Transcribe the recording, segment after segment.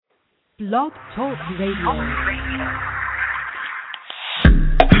Blog Talk Radio.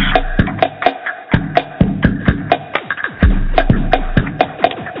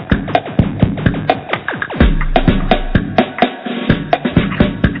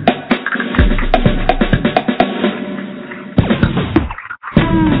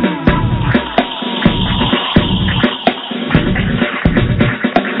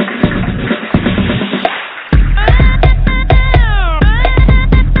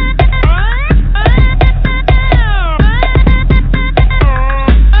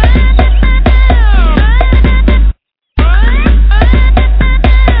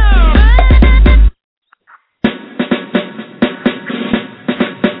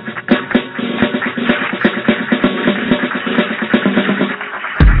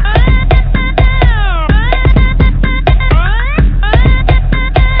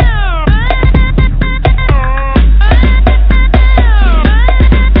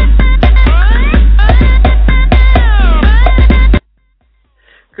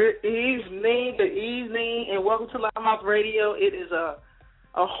 LouddMouth Radio. It is a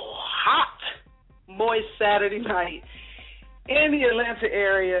hot, moist Saturday night in the Atlanta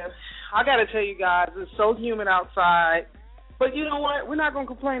area. I got to tell you guys, it's so humid outside. But you know what? We're not going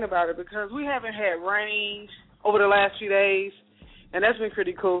to complain about it because we haven't had rain over the last few days, and that's been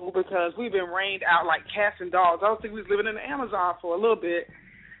pretty cool because we've been rained out like cats and dogs. I don't think we was living in the Amazon for a little bit.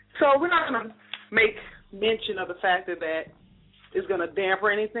 So we're not going to make mention of the fact that it's going to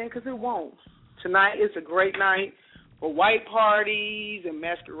damper anything because it won't. Tonight is a great night for white parties and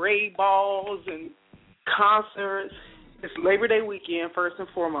masquerade balls and concerts. It's Labor Day weekend, first and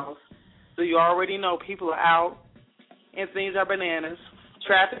foremost. So you already know people are out and things are bananas.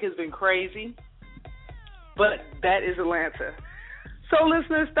 Traffic has been crazy, but that is Atlanta. So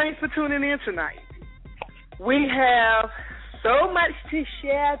listeners, thanks for tuning in tonight. We have so much to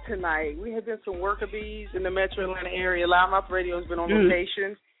share tonight. We have been some worker bees in the metro Atlanta area. LouddMouth Radio has been on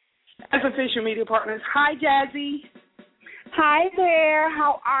location as official media partners. Hi, Jazzy. Hi there.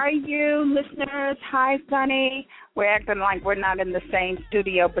 How are you, listeners? Hi, Sunny. We're acting like we're not in the same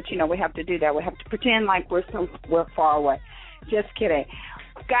studio, but, you know, we have to do that. We have to pretend like we're far away. Just kidding.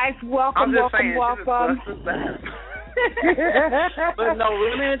 Guys, welcome. But no,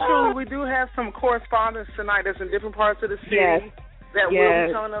 really and truly, we do have some correspondence tonight that's in different parts of the city that will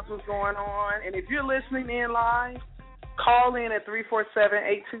be telling us what's going on. And if you're listening in live, call in at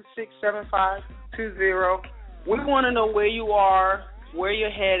 347-826-7520. We want to know where you are, where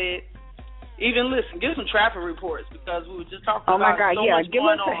you're headed. Even listen, give some traffic reports because we were just talking about much going on. Give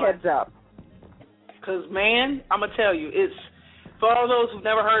us a heads up. Because, man, I'm going to tell you, it's for all those who've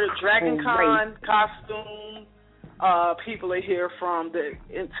never heard of Dragon Con costume, people are here from to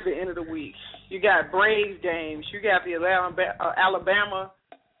the end of the week. You got Braves games. You got the Alabama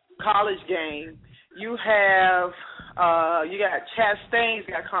college game. You have Chastain's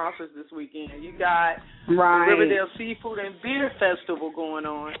got concerts this weekend. You got the Riverdale Seafood and Beer Festival going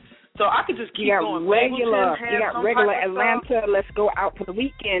on. So I could just keep going. You got regular Atlanta, let's go out for the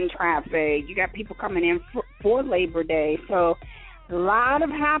weekend traffic. You got people coming in for Labor Day. So a lot of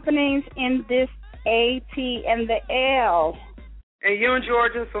happenings in this AT and the L. And you're in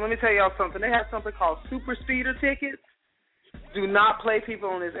Georgia, so let me tell y'all something. They have something called super speeder tickets. Do not play people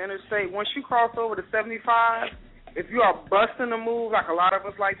on this interstate. Once you cross over to 75, if you are busting a move like a lot of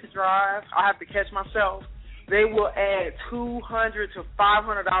us like to drive, I have to catch myself. They will add $200 to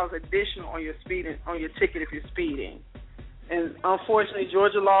 $500 additional on your ticket if you're speeding. And unfortunately,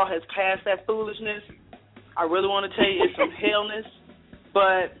 Georgia law has passed that foolishness. I really want to tell you it's some hellness,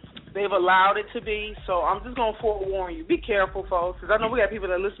 but they've allowed it to be. So I'm just going to forewarn you. Be careful, folks, because I know we got people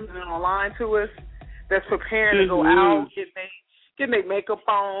that are listening online to us that's preparing to go out, getting their makeup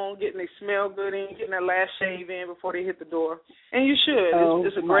on, getting their smell good in, getting their last shave in before they hit the door. And you should.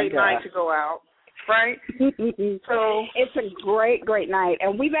 It's a great night to go out, right? So it's a great, great night.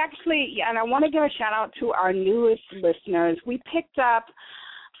 And we've actually, and I want to give a shout-out to our newest listeners. We picked up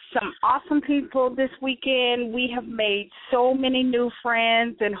some awesome people this weekend. We have made so many new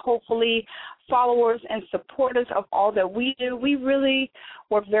friends and hopefully followers and supporters of all that we do. We really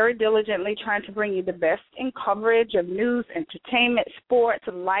work very diligently trying to bring you the best in coverage of news, entertainment, sports,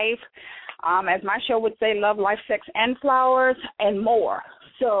 life. As my show would say, love, life, sex, and flowers, and more.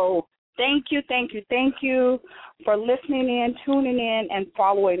 So thank you for listening in, tuning in, and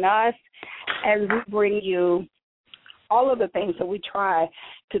following us as we bring you all of the things that we try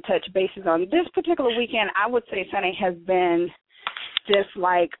to touch bases on. This particular weekend, I would say, Sunny, has been just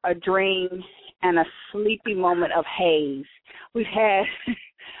like a dream and a sleepy moment of haze. We've had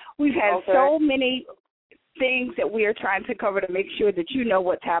so many things that we are trying to cover to make sure that you know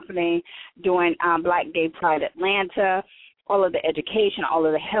what's happening during Black Gay Pride Atlanta, all of the education, all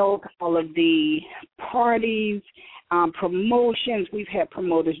of the health, all of the parties, promotions. We've had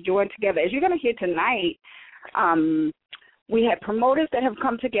promoters join together. As you're going to hear tonight, we had promoters that have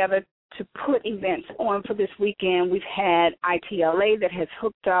come together to put events on for this weekend. We've had ITLA that has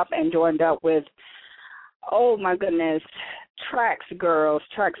hooked up and joined up with, oh, my goodness, Tracks Girls,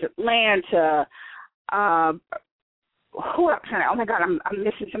 Tracks Atlanta. Who else? Oh, my God, I'm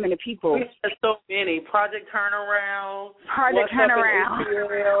missing so many people. We have so many. Project Turnaround. Project Turnaround.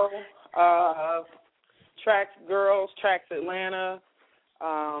 Tracks Girls, Tracks Atlanta.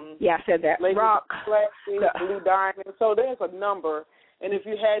 Yeah, I said that. Lady Rock. Blue Diamond. So there's a number. And if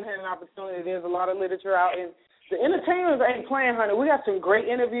you hadn't had an opportunity, there's a lot of literature out. And the entertainers ain't playing, honey. We got some great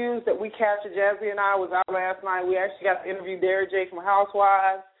interviews that we captured. Jazzy and I was out last night. We actually got to interview Derek J. from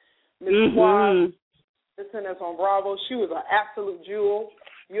Housewives. Ms. Quad, listen, that's on Bravo. She was an absolute jewel.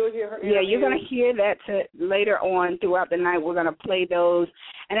 You'll hear her interview. Yeah, you're going to hear that later on throughout the night. We're going to play those.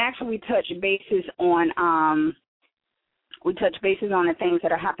 And actually, we touch bases on the things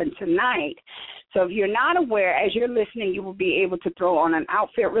that are happening tonight. So if you're not aware, as you're listening, you will be able to throw on an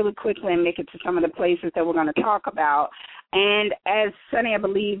outfit really quickly and make it to some of the places that we're going to talk about. And as Sunny, I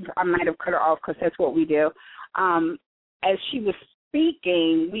believe I might have cut her off because that's what we do. As she was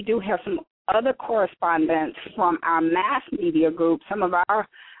speaking, we do have some other correspondents from our mass media group. Some of our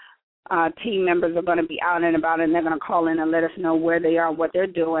team members are going to be out and about, and they're going to call in and let us know where they are, what they're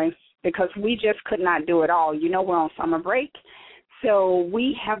doing, because we just could not do it all. You know, we're on summer break. So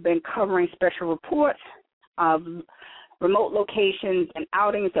we have been covering special reports of remote locations and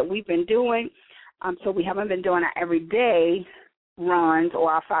outings that we've been doing. So we haven't been doing our everyday runs,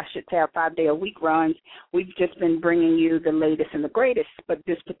 or our 5-day-a-week runs. We've just been bringing you the latest and the greatest. But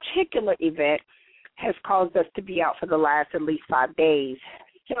this particular event has caused us to be out for the last at least 5 days.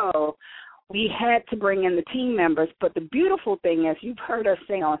 So we had to bring in the team members. But the beautiful thing is, you've heard us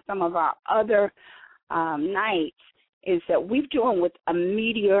say on some of our other nights, is that we've joined with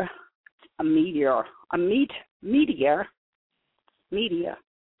media. I'll get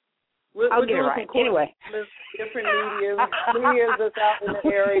it right. Anyway. Different media that's out in the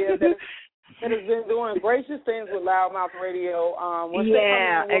area that has been doing gracious things with LouddMouth Radio.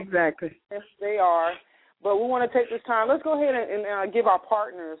 Exactly. They are. But we want to take this time. Let's go ahead and give our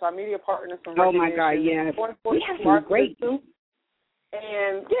partners, our media partners, some recognition. Oh, my God, yes. We have some great.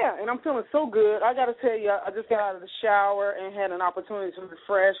 And, and I'm feeling so good. I got to tell you, I just got out of the shower and had an opportunity to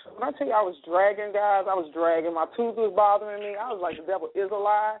refresh. When I tell you I was dragging, guys, my tooth was bothering me. I was like, the devil is a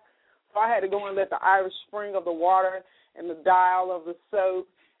lie. So I had to go and let the Irish Spring of the water and the dial of the soap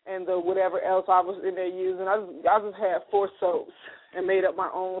and the whatever else I was in there using. I just had 4 soaps and made up my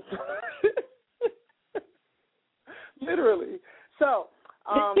own. Literally. So,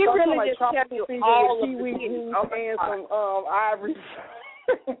 he really like just kept you all of the and some ivory.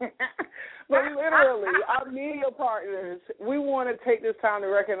 But literally, our media partners, we want to take this time to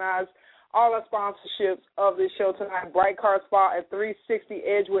recognize all our sponsorships of this show tonight. Bright Car Spa at 360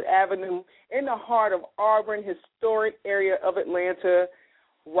 Edgewood Avenue in the heart of Auburn, historic area of Atlanta,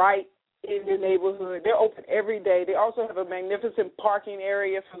 right in the neighborhood. They're open every day. They also have a magnificent parking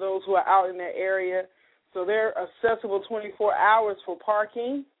area for those who are out in that area. So they're accessible 24 hours for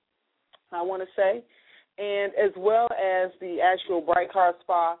parking, I want to say. And as well as the actual Bright Car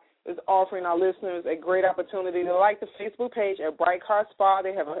Spa is offering our listeners a great opportunity to like the Facebook page at Bright Car Spa.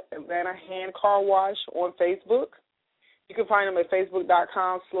 They have an Atlanta hand car wash on Facebook. You can find them at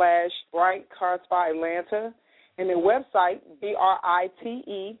facebook.com/Bright Car Spa Atlanta. And their website,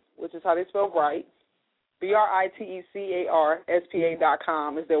 BRITE, which is how they spell bright,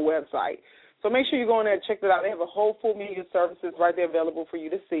 BRITECARSPA.com is their website. So make sure you go in there and check that out. They have a whole full media services right there available for you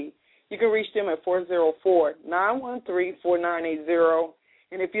to see. You can reach them at 404-913-4980.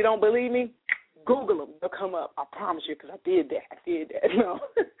 And if you don't believe me, Google them. They'll come up. I promise you, because I did that. No.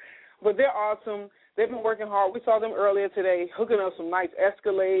 But they're awesome. They've been working hard. We saw them earlier today hooking up some nice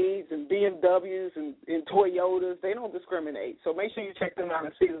Escalades and BMWs and Toyotas. They don't discriminate. So make sure you check them out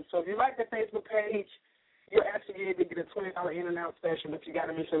and see them. So if you like the Facebook page, you're actually able to get a $20 in and out special, but you got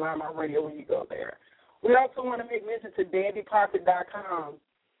to mention LouddMouth Radio when you go there. We also want to make mention to DandyPocket.com,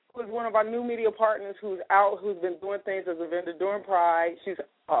 who is one of our new media partners who's been doing things as a vendor during Pride. She's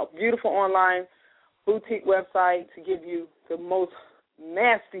a beautiful online boutique website to give you the most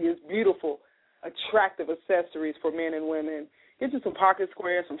nastiest, beautiful, attractive accessories for men and women. Get you some pocket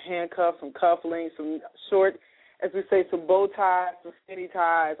squares, some handcuffs, some cufflinks, some short, as we say, some bow ties, some skinny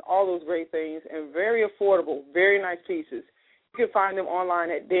ties, all those great things, and very affordable, very nice pieces. You can find them online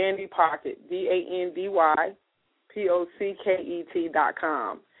at Dandy Pocket,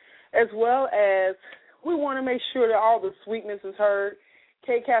 DandyPocket.com. As well as we want to make sure that all the sweetness is heard.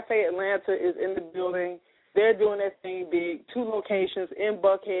 K Cafe Atlanta is in the building. They're doing their thing big, 2 locations in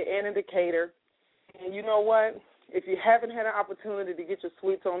Buckhead and in Decatur. And you know what? If you haven't had an opportunity to get your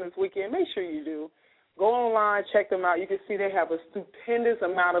sweets on this weekend, make sure you do. Go online, check them out. You can see they have a stupendous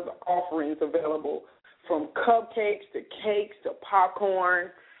amount of offerings available, from cupcakes to cakes to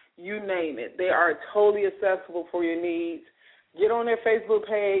popcorn, you name it. They are totally accessible for your needs. Get on their Facebook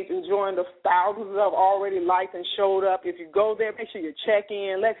page and join the thousands of already liked and showed up. If you go there, make sure you check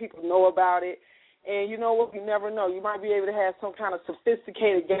in, let people know about it. And you know what? You never know. You might be able to have some kind of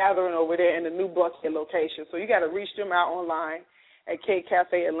sophisticated gathering over there in the new Buckhead location. So you got to reach them out online at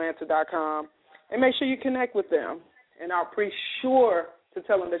kcafeatlanta.com and make sure you connect with them. And I'll be sure to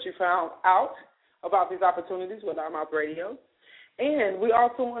tell them that you found out about these opportunities with LouddMouth Radio. And we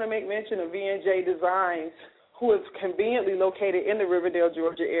also want to make mention of V&J Designs, who is conveniently located in the Riverdale,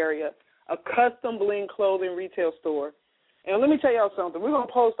 Georgia area, a custom bling clothing retail store. And let me tell y'all something. We're going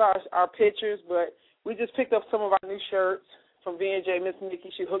to post our pictures, but we just picked up some of our new shirts from V&J. Miss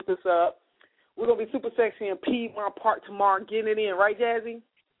Nikki, she hooked us up. We're going to be super sexy in Piedmont Park tomorrow, getting it in. Right, Jazzy?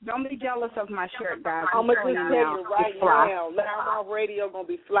 Don't be jealous of my shirt, guys. I'm going to tell you right now, LouddMouth Radio going to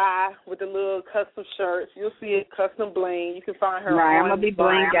be fly with the little custom shirts. You'll see it, custom bling. You can find her right, on. I'm going to be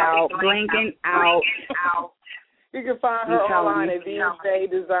blinking out. You can find her online at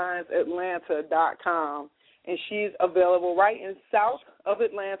VJDesignsAtlanta.com. And she's available right in south of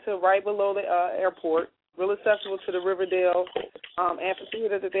Atlanta, right below the airport, real accessible to the Riverdale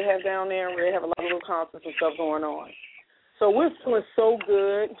amphitheater that they have down there, where they have a lot of little concerts and stuff going on. So we're feeling so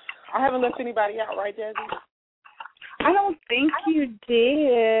good. I haven't left anybody out, right, Jazzy? I don't think you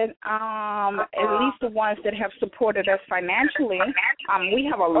did, at least the ones that have supported us financially. We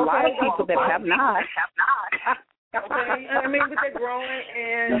have a lot of people that have not. Okay, I mean, but they're growing,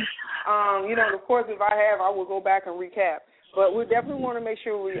 and, of course, if I have, I will go back and recap. But we definitely want to make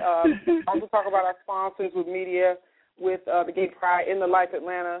sure we also talk about our sponsors with media, with the Gay Pride in the Life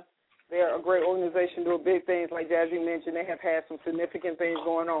Atlanta. They're a great organization doing big things, like Jazzy mentioned. They have had some significant things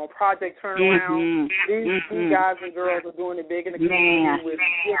going on. Project Turnaround. These guys and girls are doing it big in the community with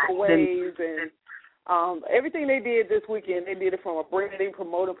giveaways and everything they did this weekend. They did it from a branding,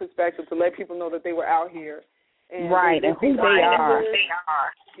 promoting perspective to let people know that they were out here. And and who they are.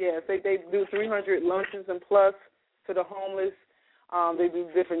 Yes, they do 300 luncheons and plus to the homeless. They do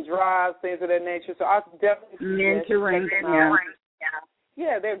different drives, things of that nature. So I definitely mentoring.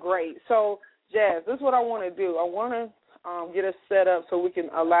 Yeah, they're great. So, Jazz, this is what I want to do. I want to get us set up so we can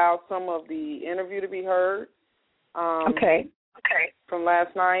allow some of the interview to be heard. Okay. From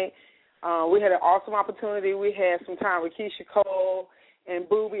last night. We had an awesome opportunity. We had some time with Keisha Cole and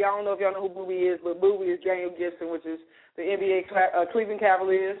Booby. I don't know if y'all know who Booby is, but Booby is Daniel Gibson, which is the NBA Cleveland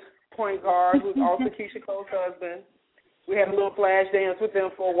Cavaliers point guard, who's also Keisha Cole's husband. We had a little flash dance with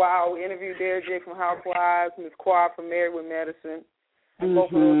them for a while. We interviewed Derek J. from Housewives, Ms. Quad from Married with Medicine. And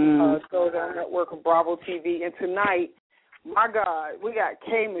both of those shows on the network of Bravo TV. And tonight, my God, we got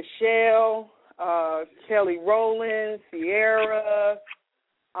Kay Michelle, Kelly Rowland, Sierra.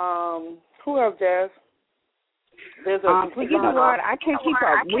 Who else, Jazz? There's a you know what? I can't keep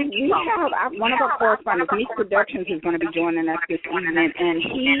up. We have one of our correspondents, Meek Productions, is going to be joining us this evening, and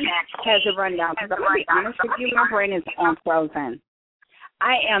he has a rundown. Because I'm going to be honest with you, my brain is on frozen.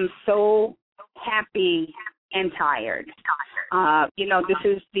 I am so happy and tired. This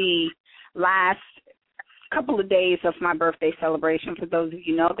is the last couple of days of my birthday celebration. For those of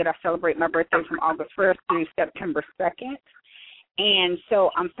you know that I celebrate my birthday from August 1st through September 2nd. And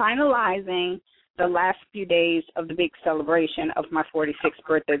so I'm finalizing the last few days of the big celebration of my 46th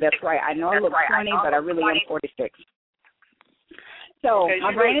birthday. That's right. I know I look 20, but I really am 46. So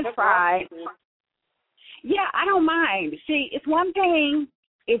my brain is fried. Yeah, I don't mind. See, it's one thing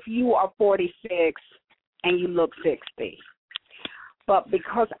if you are 46 and you look 60. But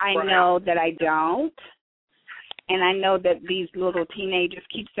because I know that I don't, and I know that these little teenagers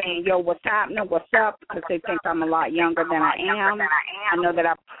keep saying, yo, what's happening, what's up, because they think I'm a lot younger than I am. I know that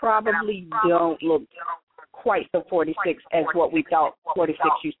I probably don't look quite so 46 as what we thought 46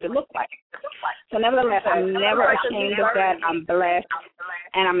 used to look like. So nevertheless, I'm never ashamed of that. I'm blessed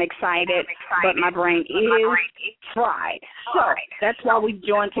and I'm excited, but my brain is fried. So that's why we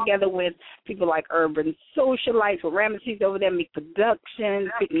joined together with people like Urban Socialites, with Ramesses over there, Meek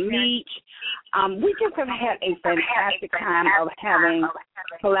Productions, Fit Meech. We just have had a fantastic time of having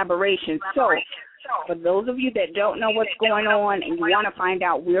collaboration. So for those of you that don't know what's going on and you want to find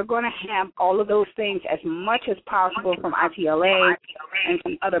out, we're going to have all of those things as much as possible from ITLA and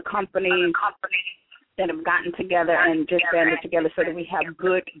some other companies that have gotten together and just banded together so that we have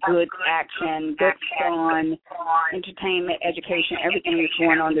good action, good fun, entertainment, education, everything that's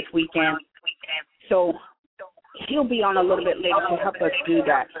going on this weekend. So he'll be on a little bit later to help us do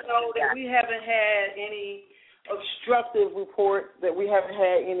that. So that we haven't had any obstructive reports, that we haven't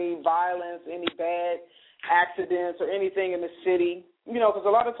had any violence, any bad accidents or anything in the city. You know, because a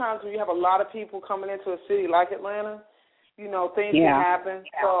lot of times when you have a lot of people coming into a city like Atlanta, you know, things can happen.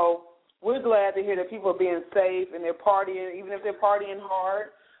 So we're glad to hear that people are being safe and they're partying, even if they're partying hard,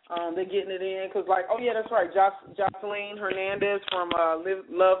 they're getting it in. Because, like, oh, yeah, that's right, Jocelyn Hernandez from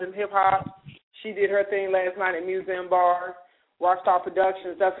Love and Hip Hop, she did her thing last night at Museum Bar. Rockstar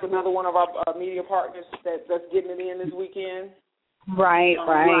Productions, that's another one of our media partners that's getting it in this weekend. Right.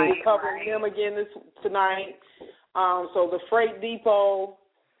 We're covering them again tonight. So the Freight Depot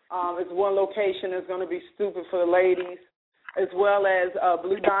is one location that's going to be stupid for the ladies, as well as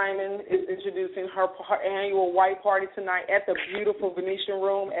Blue Diamond is introducing her annual white party tonight at the beautiful Venetian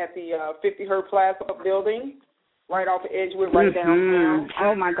Room at the 50 Her Plaza building, right off of Edgewood, right downtown.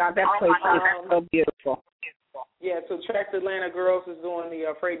 Oh, my God, that place is so beautiful. Yeah, so Trax Atlanta Girls is doing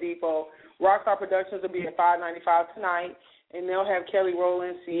the Freight Depot. Rockstar Productions will be at 595 tonight, and they'll have Kelly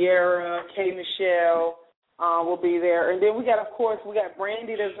Rowland, Sierra, K. Michelle will be there. And then we got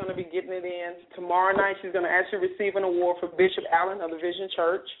Brandy that's going to be getting it in. Tomorrow night she's going to actually receive an award for Bishop Allen of the Vision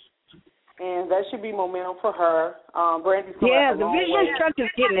Church, and that should be momentum for her. Brandy's going the Vision Church is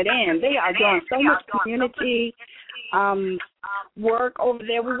getting it in. They are doing so much community work over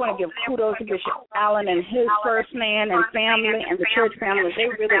there. We want to give kudos to Bishop Allen and his first man and family and the church family. They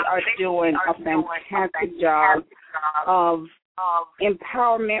really are doing a fantastic job of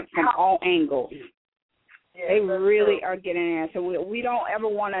empowerment from all angles. They really are getting in. So we don't ever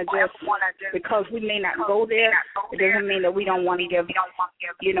want to just, because we may not go there, it doesn't mean that we don't want to give,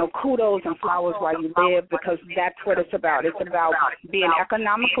 kudos and flowers while you live, because that's what it's about. It's about being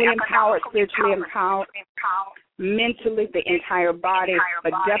economically empowered, spiritually empowered, mentally, the entire body,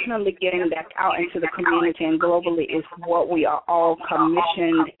 but definitely getting that out into the community and globally is what we are all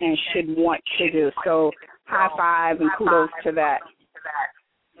commissioned and should want to do. So high five and kudos to that.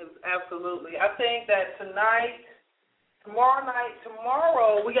 Absolutely. I think that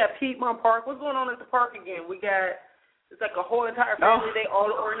tomorrow we got Piedmont Park. What's going on at the park again? It's like a whole entire family day, all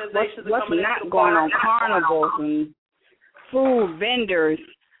the organizations are coming into the park. What's not going on? Carnivals and food vendors,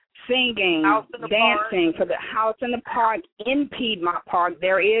 singing, dancing for the House in the Park in Piedmont Park.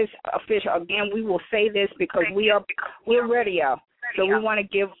 There is official. Again, we will say this because we're radio. So we want to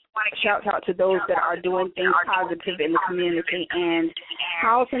give shout out to those that are doing things positive in the community. And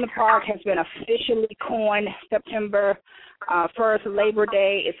House in the Park has been officially coined September 1st, Labor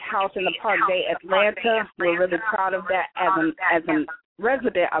Day. It's House in the Park Day Atlanta. We're really proud of that as a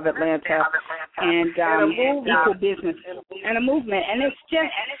resident of Atlanta, and equal business and a movement. And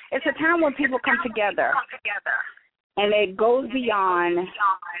it's a time when people come together, and it goes beyond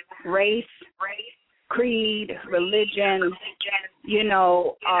race, creed, religion,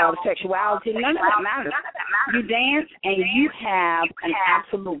 sexuality. None of that matters. You dance and you have an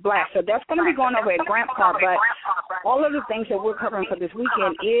absolute blast. So that's going to be going over at Grant Park, but all of the things that we're covering for this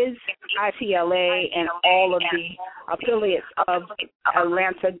weekend is ITLA and all of the affiliates of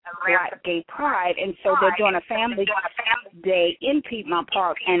Atlanta Black Gay Pride, and so they're doing a family day in Piedmont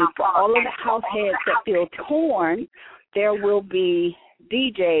Park, and for all of the house heads that feel torn, there will be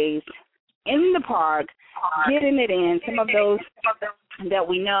DJs in the park getting it in. Some of those that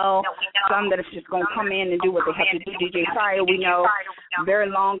we know, some that is just going to come in and do what they have to do. DJ Fire, we know, very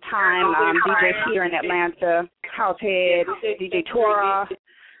long time DJ here in Atlanta, househead, DJ Tora,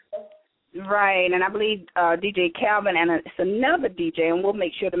 right, and I believe DJ Calvin, and it's another DJ, and we'll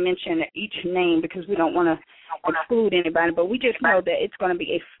make sure to mention each name because we don't want to exclude anybody, but we just know that it's going to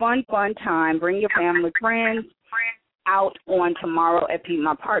be a fun time. Bring your family, friends out on tomorrow at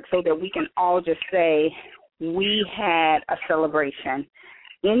Piedmont Park so that we can all just say we had a celebration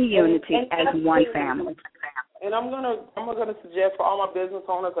in unity as one family. And I'm gonna suggest for all my business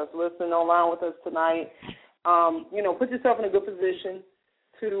owners that's listening online with us tonight, put yourself in a good position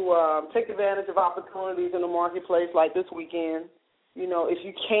to take advantage of opportunities in the marketplace like this weekend. If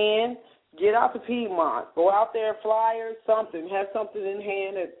you can, get out to Piedmont, go out there, flyers, something, have something in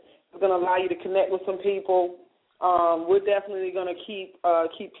hand that's going to allow you to connect with some people. We're definitely going to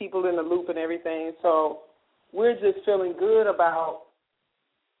keep people in the loop and everything. So we're just feeling good about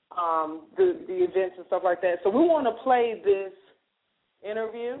the events and stuff like that. So we want to play this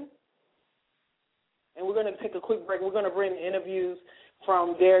interview and we're going to take a quick break. We're going to bring interviews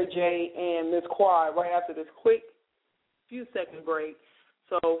from Derek J. and Ms. Quad right after this quick few-second break.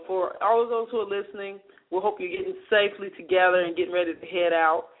 So for all of those who are listening, we hope you're getting safely together and getting ready to head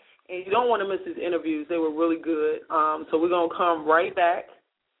out. And you don't want to miss these interviews. They were really good. So we're going to come right back,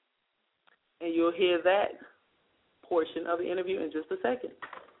 and you'll hear that portion of the interview in just a second.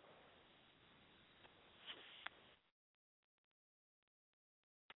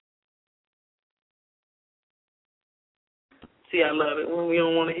 See, I love it when we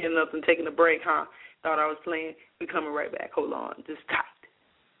don't want to hear nothing, taking a break, huh? Thought I was playing. We're coming right back. Hold on. Just tight.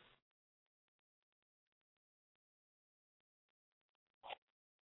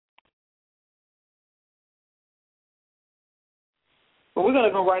 But we're going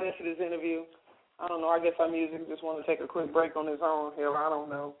to go right into this interview. I don't know. I guess our music just want to take a quick break on its own. Hell, I don't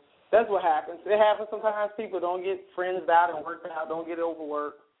know. That's what happens. It happens sometimes. People don't get friends out and worked out, don't get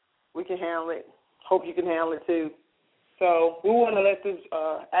overworked. We can handle it. Hope you can handle it, too. So we want to let this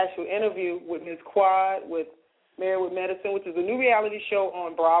actual interview with Ms. Quad with Married with Medicine, which is a new reality show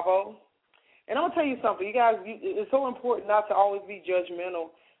on Bravo. And I'm going to tell you something. You guys, it's so important not to always be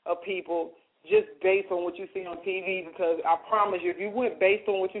judgmental of people just based on what you see on TV, because I promise you, if you went based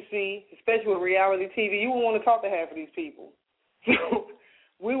on what you see, especially with reality TV, you wouldn't want to talk to half of these people. So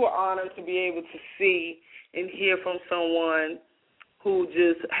we were honored to be able to see and hear from someone who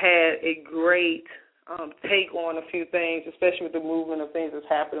just had a great take on a few things, especially with the movement of things that's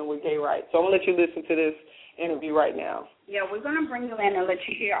happening with gay rights. So I'm going to let you listen to this interview right now. Yeah, we're going to bring you in and let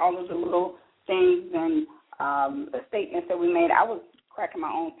you hear all of the little things and the statements that we made. I was cracking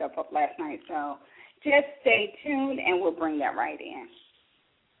my own stuff up last night, so just stay tuned and we'll bring that right in.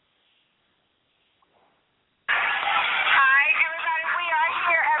 Hi, everybody. We are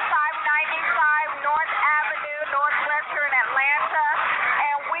here at 595 North Avenue, Northwestern Atlanta,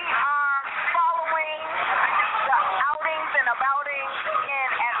 and we are following the outings and aboutings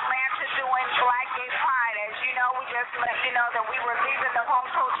in Atlanta doing Black Gay Pride. As you know, we just let you know that we were leaving the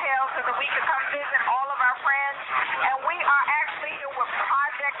Homes Hotel so that we could come visit all of our friends, and we are actually here with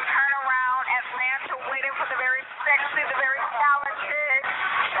Project Turnaround Atlanta, waiting for the very sexy, the very talented.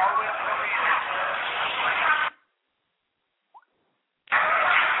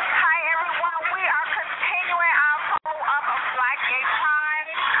 Hi, everyone. We are continuing our follow-up of Black Gay Pride.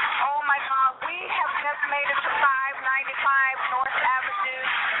 Oh, my God. We have just made it to 595 North Avenue.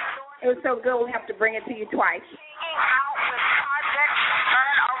 It was so good, we have to bring it to you twice. Singing out with Project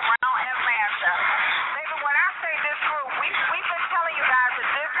Turnaround Atlanta. Baby, when I say this group, we've been telling you guys that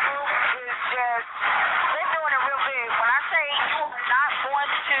this group is just, they're doing it real big. When I say you are not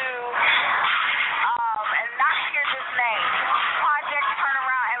going to and not hear this name, Project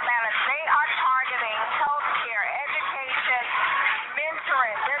Turnaround Atlanta, they are targeting healthcare, education,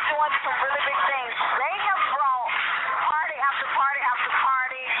 mentoring. They're doing some really big things. They have brought party after party after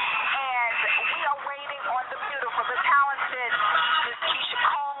party, and we are waiting on the beautiful, the talented Miss Keisha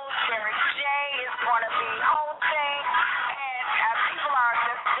Cole. Derek J is going to be hosting, and people are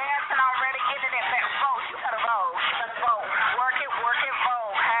just dancing already, getting it back. Vote. You got to vote. You got to vote. Work it,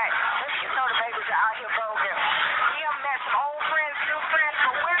 vote. Hey, let's get know the babies are out here voting. We have met some old friends, new friends,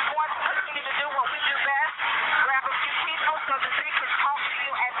 but we're going to continue to do what we do best. Grab a few people so that they can talk to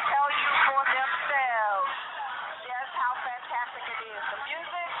you and tell you for themselves just how fantastic it is. The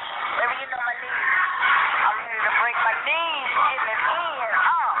music, baby, you know my knees. I'm ready to break my knees, getting it in.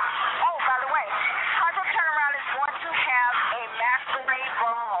 Oh, by the way, Project Turnaround is going to have a masquerade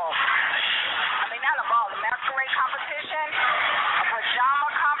ball. I mean, not a ball, a masquerade competition, a pajama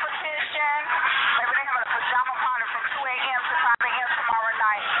competition. Maybe they're having a pajama party from 2 a.m. to 5 a.m. tomorrow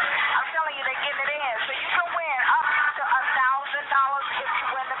night. I'm telling you, they're getting it in. So you can win up to $1,000 if you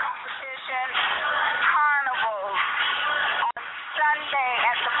win the competition. Carnivals on Sunday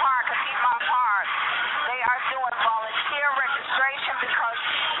at the park, at Piedmont Park. They are doing volunteer registration because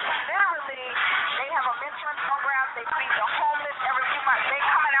literally they have a mentoring program. They feed the homeless every few months. They're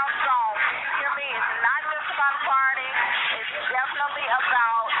coming out strong. You hear me? It's not just about a party. It's definitely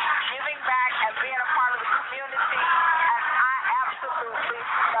about giving back and being a part of the community. And I absolutely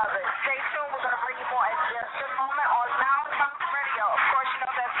love it. Stay tuned. We're going to bring you more in just a moment on LouddMouth Radio. Of course, you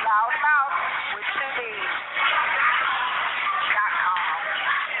know that's LouddMouth with 2 D's.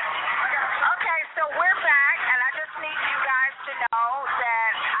 Okay, so we're back, and I just need you guys to know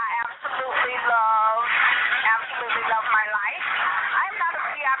that I absolutely love my life. I'm not a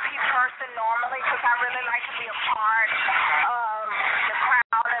VIP person normally because I really like to be a part of the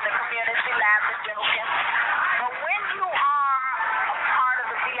crowd and the community, laughing, joking. But when you are a part of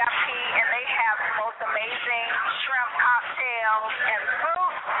the VIP and they have the most amazing shrimp cocktails and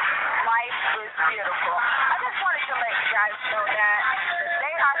fruit, life is beautiful. guys know that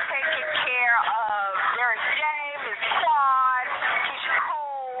they are taking care of Derek James, Ms. Quad, Keisha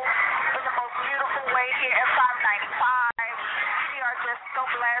Cole in the most beautiful way here at 595. We are just so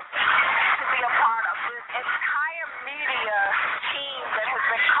blessed to be a part of this entire media team that has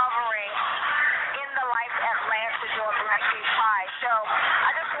been covering in the life Atlanta during Black Gay Pride. So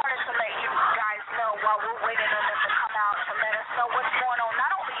I just wanted to let you guys know while we're waiting on them to come out to let us know what's going on,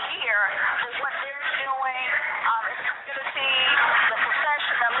 not only here, but what they're doing in the community, the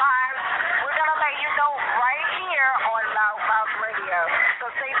profession, their lives. We're going to let you know right here on LouddMouth Radio. So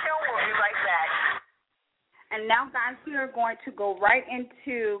stay tuned. We'll be right back. And now, guys, we are going to go right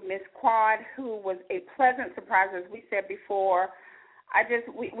into Miss Quad, who was a pleasant surprise, as we said before.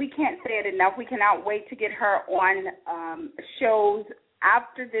 We can't say it enough. We cannot wait to get her on shows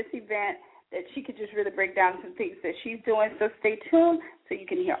after this event that she could just really break down some things that she's doing. So stay tuned so you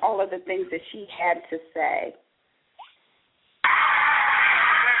can hear all of the things that she had to say.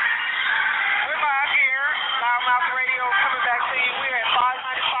 We're live here, LouddMouth Radio, coming back to you. We're at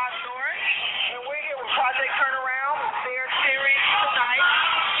 595 North, and we're here with Project Turnaround, their series tonight.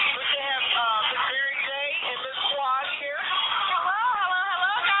 We have Ms. Mary J. and Ms. Quad here.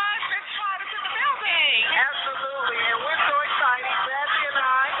 Hello, guys. Miss Quad is in the building. Absolutely, and we're so excited. Jazzy and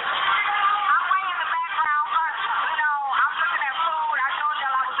I. I'm way in the background, but, I'm looking at food. I told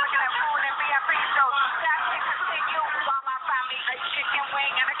y'all I was looking at food and VIP, so that's to continue while my family a chicken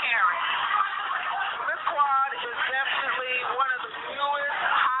wing and a carrot. Ms. Quad is definitely one of the newest,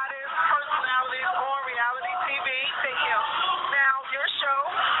 hottest personalities on reality TV. Thank you. Now, your show,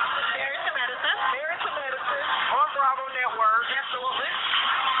 Married to Medicine. Married to Medicine, on Bravo Network. Absolutely.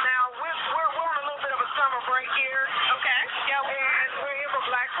 Now, we're on a little bit of a summer break here. Okay. Yeah. And we're here for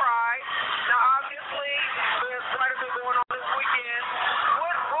Black Pride. Now, obviously, there's quite a bit going on this weekend.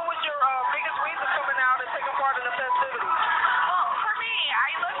 What was your biggest reason coming out and taking part in the festivities? Well, for me, I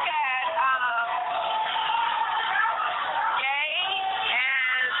look at gay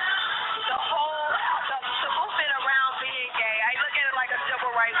and the whole the movement around being gay. I look at it like a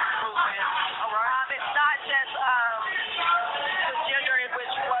civil rights movement. All right. It's not just the gender in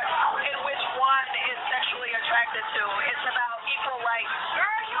which one is sexually attracted to. It's about equal rights.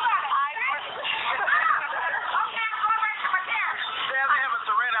 Girl, you got it. Sam's having a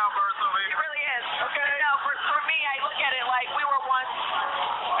Serena outburst over It here. really is. Okay. For me, I look at it like we were once,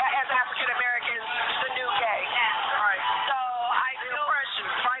 as African Americans, the new gay. Right. So I The feel oppression,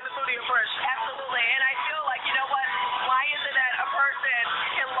 fighting through the oppression. absolutely, and I feel like, you know what? Why is it that a person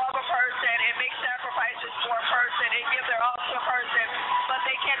can love a person and make sacrifices for a person and give their all to a person, but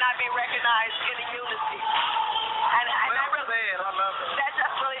they cannot be recognized in a unity? And I really, I love it. that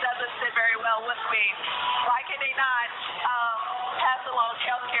just really doesn't sit very well with me. Why can they not pass along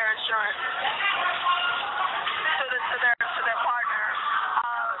health care insurance to their partner?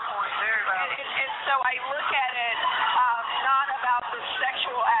 And so I look at it not about the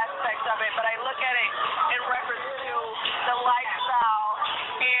sexual aspect of it, but I look at it in reference to the lifestyle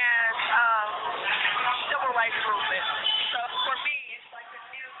and civil rights movement. So for me, it's like the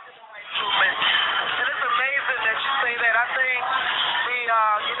new civil rights movement. And it's amazing that you say that. I think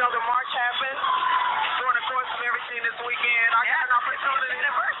the march happened during the course of everything this weekend. I got an opportunity.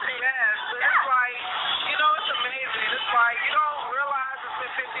 University. Yes. And it's like, it's amazing. It's like, you don't realize it's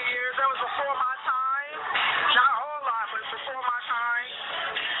been 50 years. That was before my time. Not a whole lot, but it's before my time.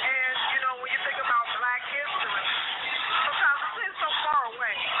 And, when you think about Black history, sometimes it seems so far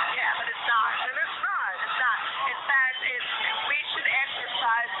away. Yeah, but it's not. And it's not. It's not. In fact, we should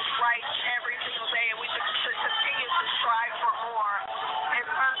exercise rights every single day, and we should continue to strive for more in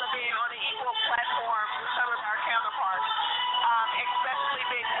terms of being on an equal platform with some of our counterparts, especially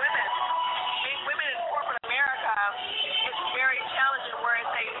being women. Being women in corporate America is very challenging, where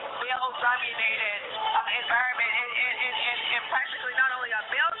it's a male-dominated environment, and practically not only a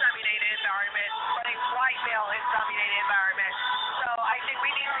male-dominated environment, but a white male-dominated environment. So I think we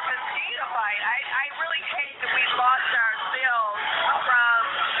need to continue to fight. I really hate that we lost ourselves from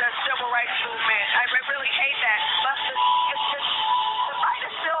the civil rights movement. I really hate that. But the fight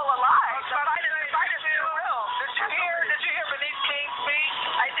is still alive. The fight is still real. Did you hear Bernice King speak?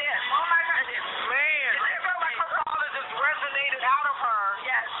 I did. Oh my God, I did. Man, it felt like her father just resonated out of her.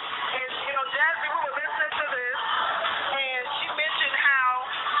 Yes. And, Jazzy, we were listening to this, and she mentioned how,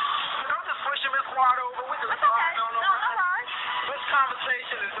 I'm just pushing Miss Quad over. We just talking on No, that's all right. This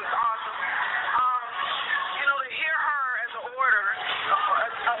conversation is just awesome. To hear her as an orator,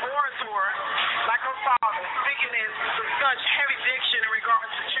 like her father, speaking in such heavy diction in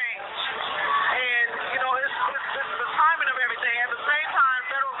regards to change. And, it's the timing of everything. At the same time,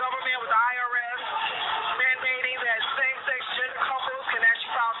 federal government with the IRS mandating that same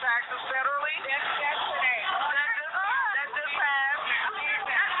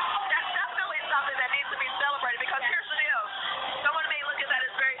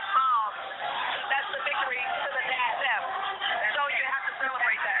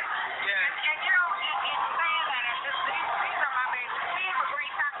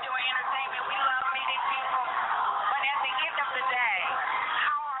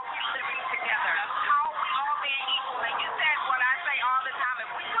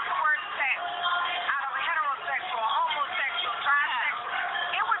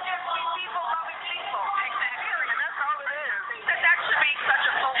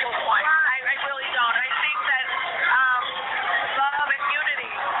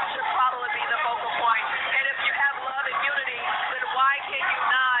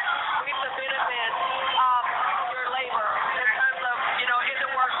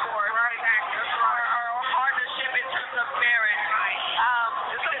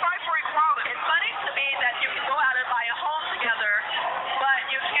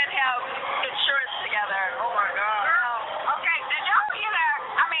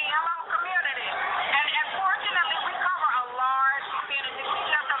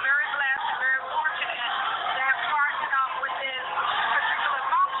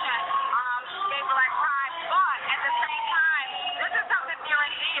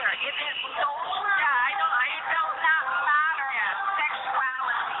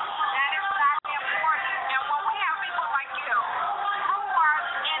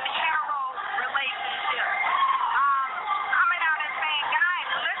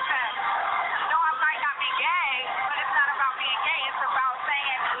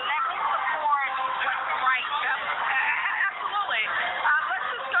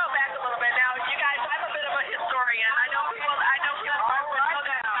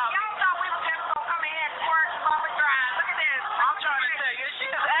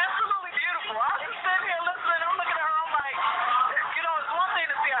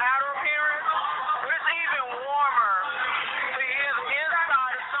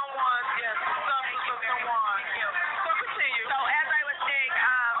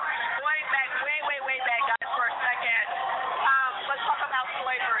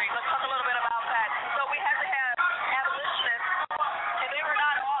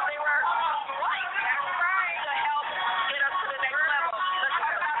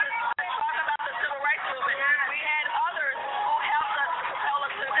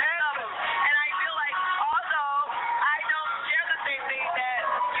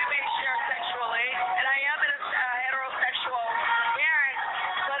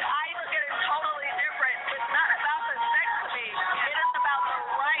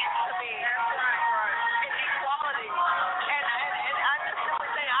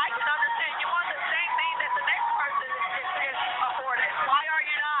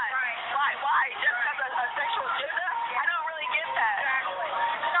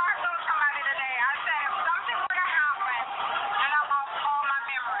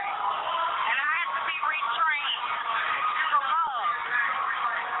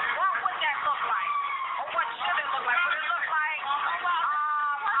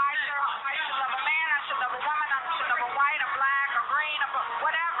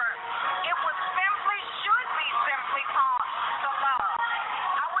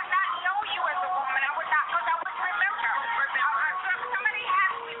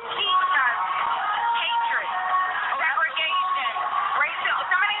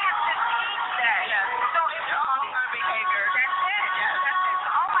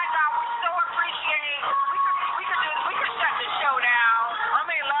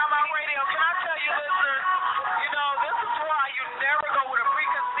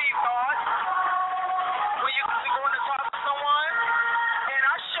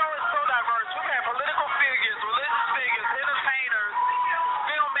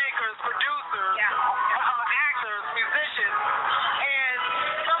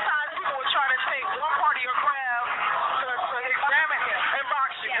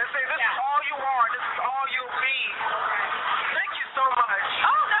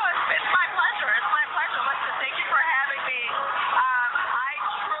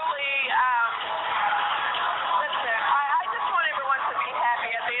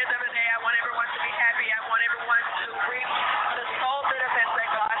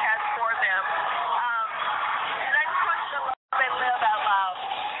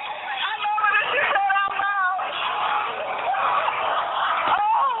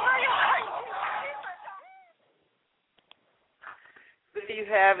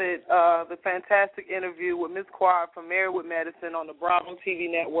have it, the fantastic interview with Ms. Quad from Married with Medicine on the Bravo TV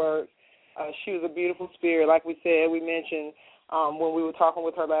network. She was a beautiful spirit. Like we said, we mentioned when we were talking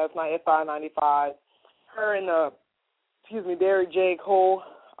with her last night at 595. Her and, Derek J. Cole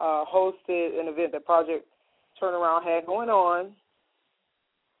hosted an event that Project Turnaround had going on.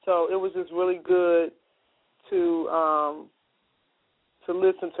 So it was just really good to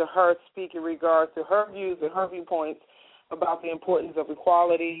listen to her speak in regards to her views and her viewpoints about the importance of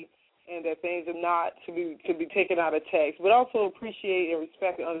equality and that things are not to be taken out of text, but also appreciate and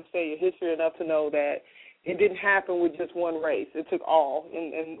respect and understand your history enough to know that it didn't happen with just one race. It took all.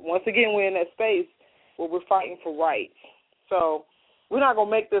 And once again, we're in that space where we're fighting for rights. So we're not going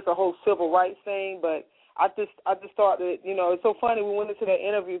to make this a whole civil rights thing, but I just thought that, it's so funny. We went into that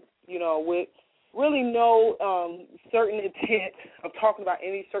interview, with really no certain intent of talking about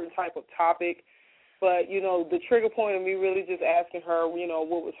any certain type of topic. But, the trigger point of me really just asking her,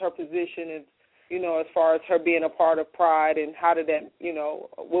 what was her position and, as far as her being a part of Pride and how did that,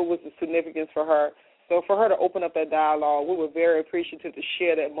 what was the significance for her. So for her to open up that dialogue, we were very appreciative to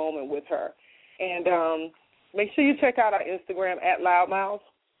share that moment with her. And make sure you check out our Instagram at LouddMouth,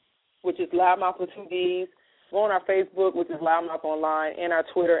 which is LouddMouth with 2 Ds. Go on our Facebook, which is LouddMouth Online, and our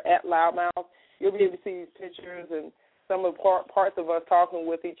Twitter at LouddMouth. You'll be able to see these pictures and some of the parts of us talking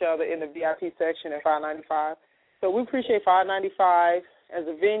with each other in the VIP section at 595. So we appreciate 595 as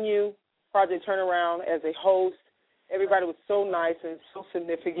a venue, Project Turnaround as a host, everybody was so nice and so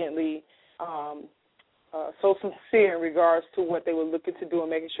significantly so sincere in regards to what they were looking to do and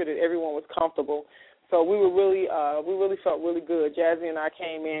making sure that everyone was comfortable. So we really felt really good. Jazzy and I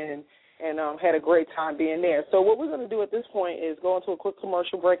came in and had a great time being there. So what we're going to do at this point is go into a quick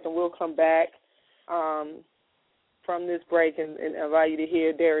commercial break, and we'll come back from this break and allow you to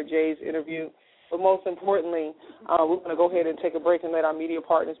hear Derek J's interview. But most importantly, we're going to go ahead and take a break and let our media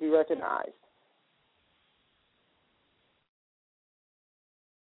partners be recognized.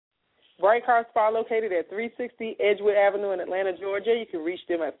 Bright Car Spa, located at 360 Edgewood Avenue in Atlanta, Georgia. You can reach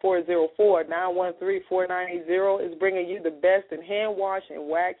them at 404-913-4980. Is bringing you the best in hand wash and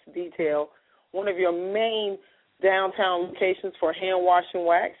wax detail, one of your main downtown locations for hand wash and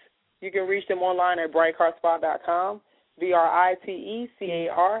wax. You can reach them online at brightcarspa.com,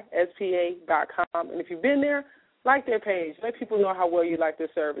 BRITECARSPA.com. And if you've been there, like their page. Let people know how well you like their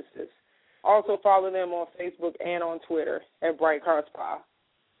services. Also follow them on Facebook and on Twitter at Bright Car Spa.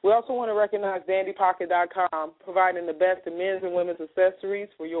 We also want to recognize DandyPocket.com, providing the best in men's and women's accessories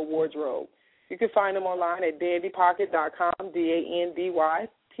for your wardrobe. You can find them online at DandyPocket.com, DandyPocket,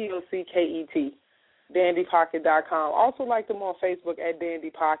 DandyPocket.com. Also like them on Facebook at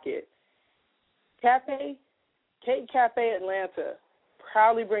Dandy Pocket. Cake Cafe Atlanta,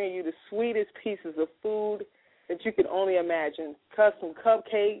 proudly bringing you the sweetest pieces of food that you can only imagine. Custom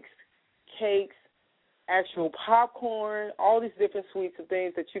cupcakes, cakes, actual popcorn, all these different sweets and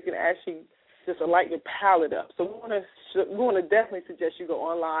things that you can actually just light your palate up. So we want to definitely suggest you go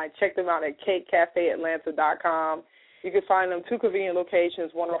online. Check them out at CakeCafeAtlanta.com. You can find them two convenient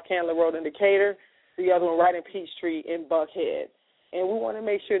locations, one off Candler Road in Decatur, the other one right in Peachtree in Buckhead. And we want to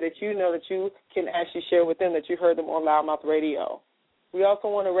make sure that you know that you can actually share with them that you heard them on LouddMouth Radio. We also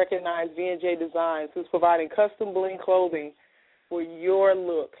want to recognize V&J Designs, who's providing custom bling clothing for your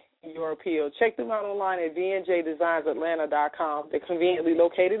look, your appeal. Check them out online at VNJDesignsAtlanta.com. They're conveniently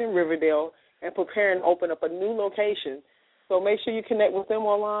located in Riverdale and preparing to open up a new location. So make sure you connect with them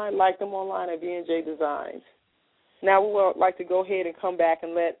online, like them online at VNJ Designs. Now we would like to go ahead and come back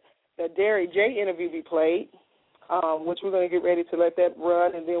and let the Derek J interview be played, which we're going to get ready to let that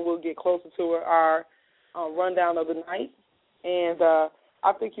run, and then we'll get closer to our rundown of the night. And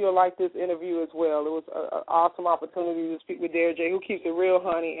I think you'll like this interview as well. It was an awesome opportunity to speak with Derek J, who keeps it real,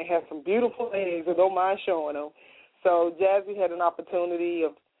 honey, and has some beautiful legs and don't mind showing them. So Jazzy had an opportunity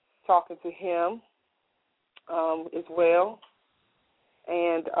of talking to him as well.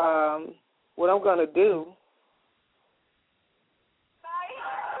 And what I'm going to do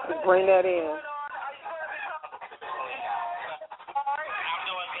is bring that in.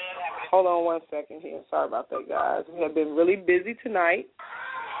 Hold on one second here. Sorry about that, guys. We have been really busy tonight.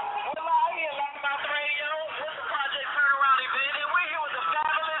 We're live here, LouddMouth Radio. This is Project Turnaround event, and we're here with the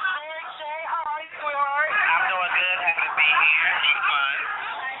fabulous Derek J. How are you, sweetheart? I'm doing good. Happy to be here. It's fun.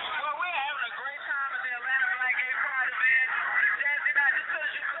 Well, we're having a great time at the Atlanta Black Gay Pride event. Jazzy and I just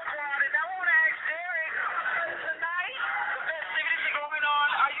finished with the squad, and I want to ask Derek, tonight, the festivities are going on.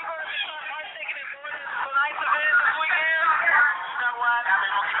 Are you going to be partaking in more than tonight's event this weekend? You know what? I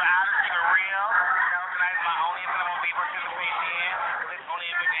mean, we'll keep it honest, keep it real. You know, tonight's my only event I'm going to be participating in. It's only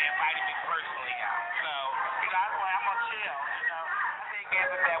event they invited me personally out. So, you know, that's why I'm going to chill. You know, I think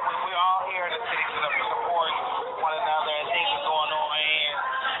is that we're all here in the city to support one another and things are going on. And,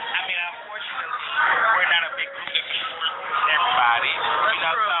 I mean, unfortunately, we're not a big group that supports everybody. You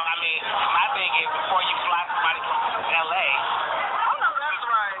know, so, I mean, my thing is before you fly somebody from L.A., that's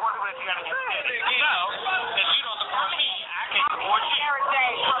right. One thing that you got to consider. You know, that you don't support me, I can support you. Every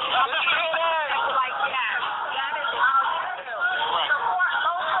day. Like that. That is all you do. Support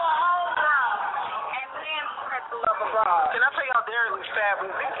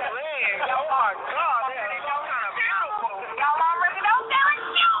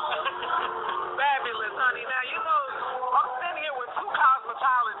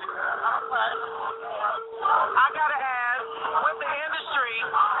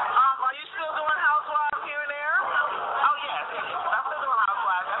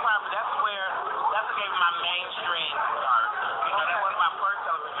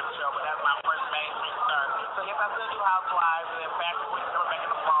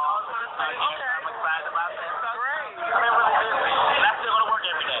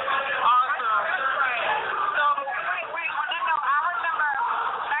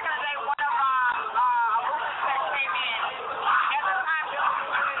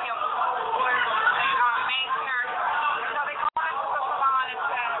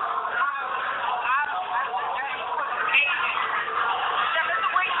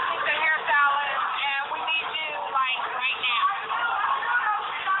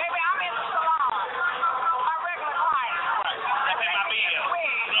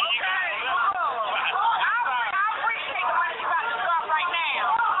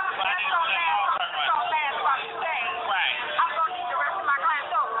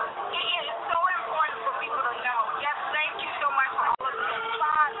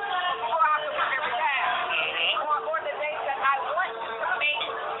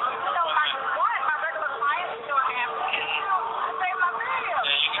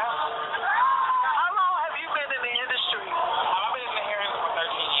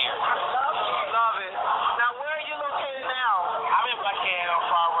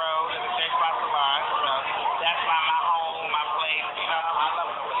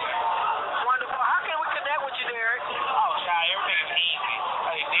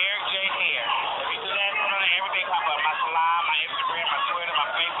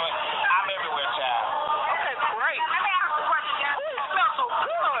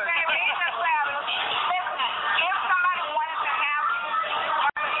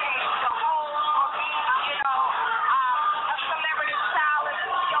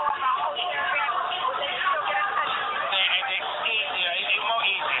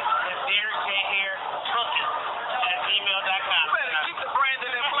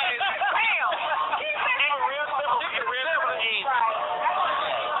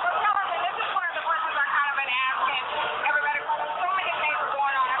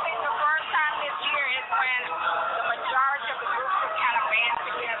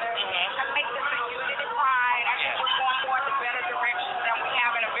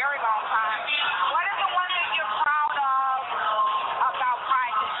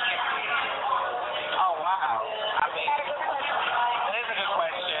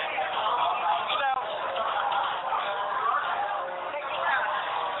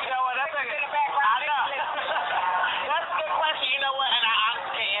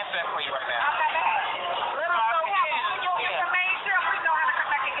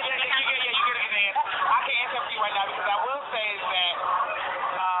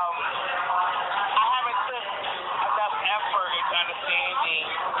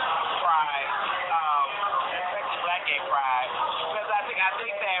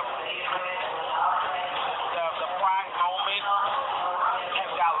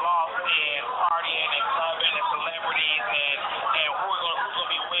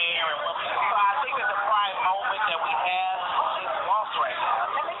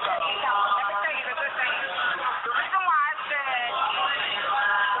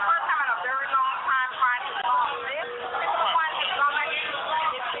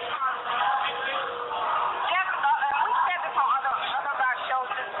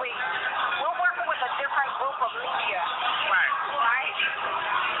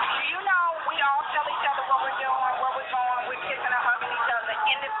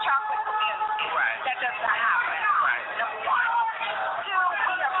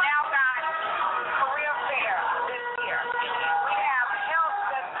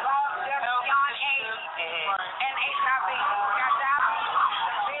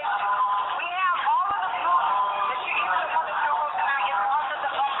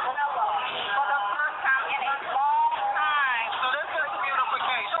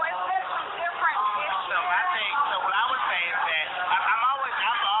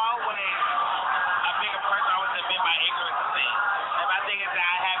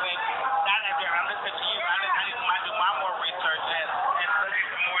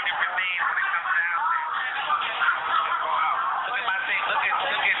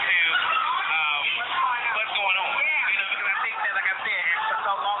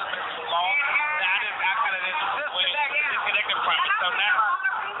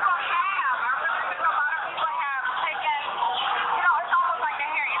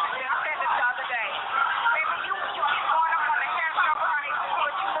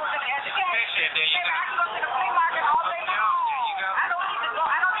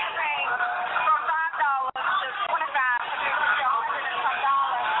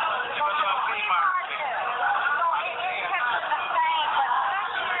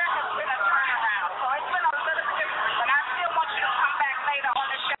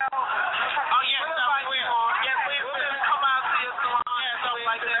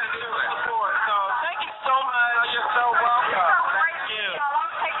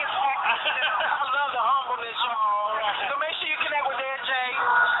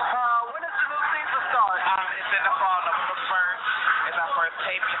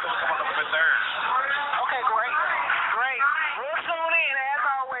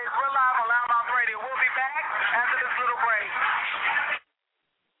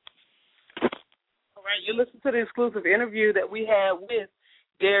You listened to the exclusive interview that we had with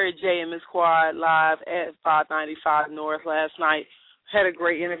Derek J and Miss Quad live at 595 North last night. Had a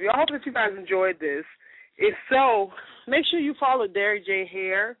great interview. I hope that you guys enjoyed this. If so, make sure you follow Derek J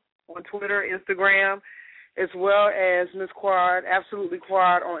Hair on Twitter, Instagram, as well as Miss Quad, Absolutely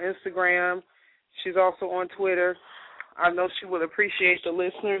Quad on Instagram. She's also on Twitter. I know she will appreciate the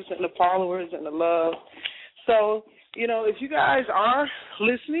listeners and the followers and the love. So, you know, if you guys are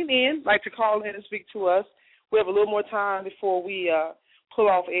listening in, like to call in and speak to us, we have a little more time before we pull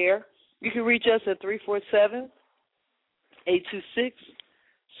off air. You can reach us at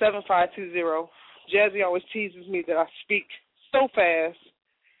 347-826-7520. Jazzy always teases me that I speak so fast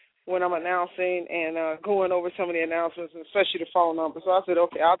when I'm announcing and going over some of the announcements, and especially the phone number. So I said,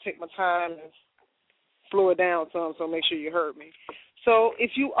 okay, I'll take my time and slow it down some, so make sure you heard me. So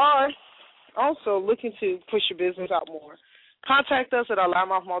if you are also looking to push your business out more, contact us at our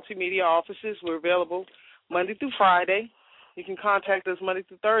LouddMouth Multimedia offices. We're available Monday through Friday. You can contact us Monday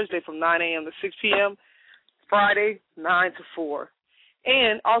through Thursday from 9 a.m. to 6 p.m., Friday 9 to 4.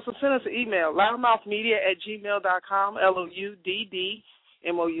 And also send us an email, louddmouthmedia@gmail.com, LOUDDMOUTH,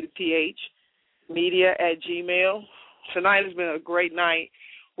 media@gmail. Tonight has been a great night.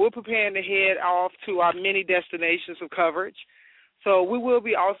 We're preparing to head off to our many destinations of coverage. So we will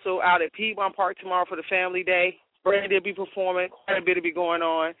be also out at Piedmont Park tomorrow for the Family Day. Brandy will be performing. Quite a bit will be going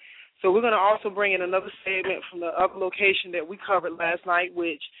on. So we're going to also bring in another segment from the other location that we covered last night,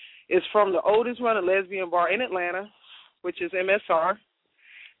 which is from the oldest running lesbian bar in Atlanta, which is MSR.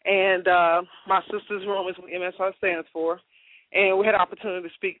 And my sister's room is what MSR stands for. And we had an opportunity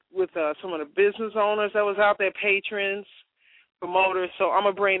to speak with some of the business owners that was out there, patrons, promoters. So I'm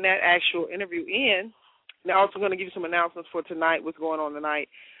going to bring that actual interview in. And I'm also going to give you some announcements for tonight, what's going on tonight.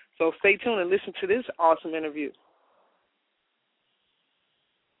 So stay tuned and listen to this awesome interview.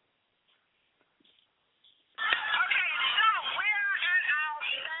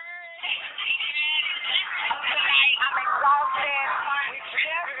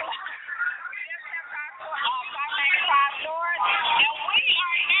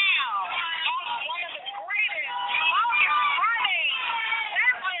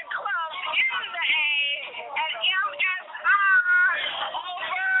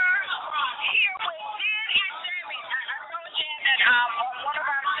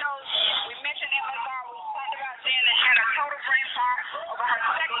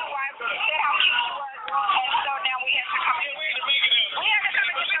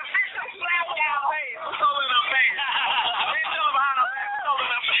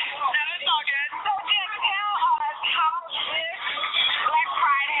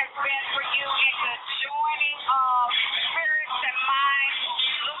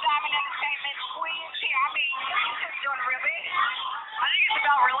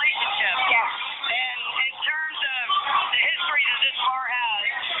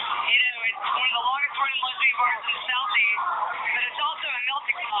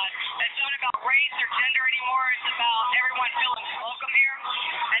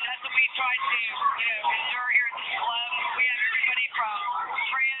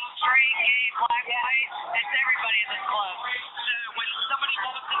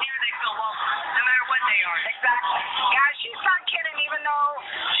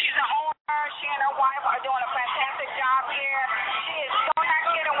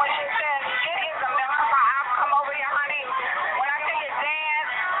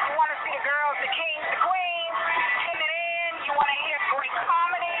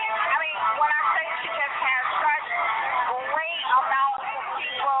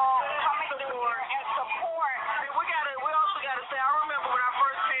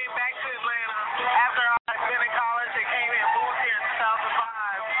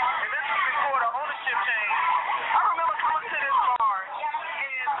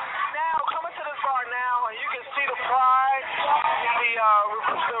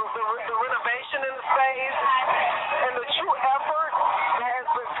 The renovation in the space and the true effort that has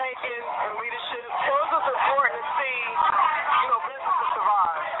been taken in leadership. So it's just important to see, businesses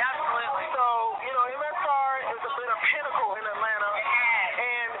survive. Absolutely. So, MSR has been a pinnacle in Atlanta,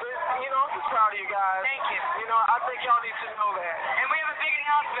 and I'm just proud of you guys. Thank you. I think y'all need to know that. And we have a big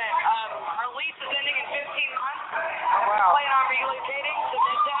announcement. Our lease is ending in 15 months. Oh, wow. Plan on relocating to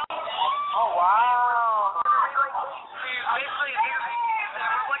Midtown. Oh, wow. Basically,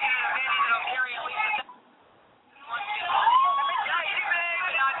 we're looking at a venue that'll carry at least a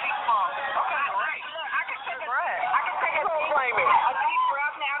not too small. Okay, great. Look, I can take a deep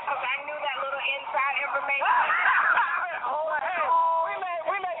breath now because I knew that little inside information.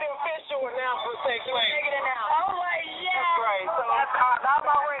 We made the official announcement take place. Oh, my, yeah. That's great. So that's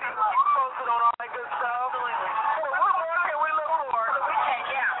already posted on all that good stuff.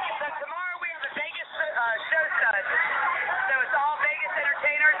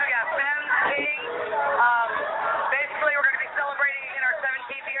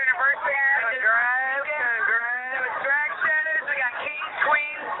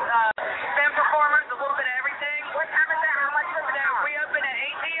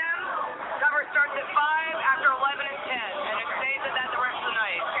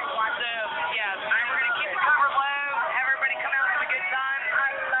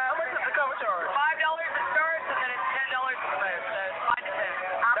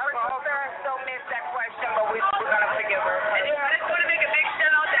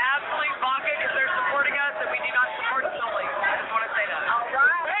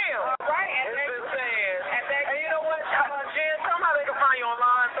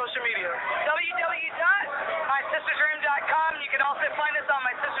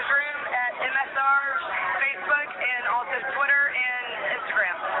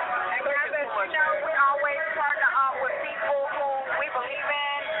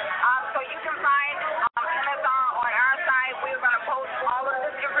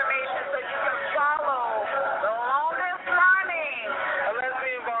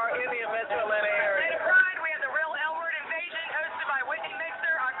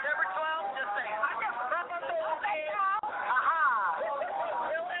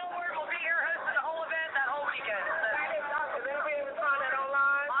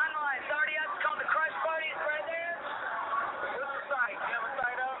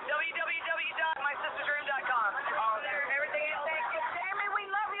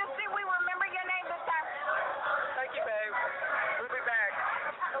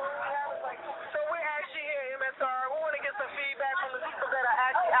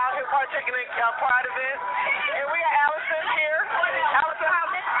 out here partaking in Pride event. And we got Allison here. Allison,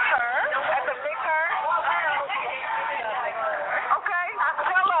 how's it? At the big turn? Okay.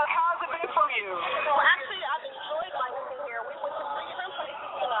 Tell us, how's it been for you? Well, actually, I've enjoyed my stay here. We went to 3 different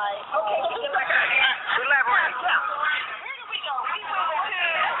places tonight. Okay. Elaborate. Yeah. Where did we go? We went to,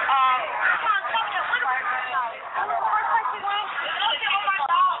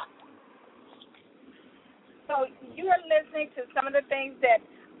 So you are listening to some of the things that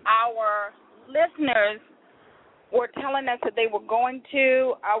our listeners were telling us that they were going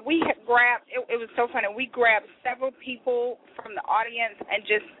to. We had grabbed, it was so funny, we grabbed several people from the audience and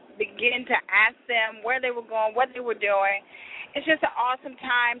just began to ask them where they were going, what they were doing. It's just an awesome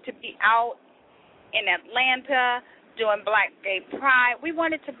time to be out in Atlanta doing Black Gay Pride. We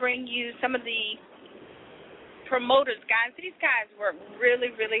wanted to bring you some of the promoters, guys. These guys work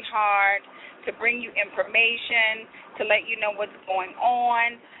really, really hard to bring you information, to let you know what's going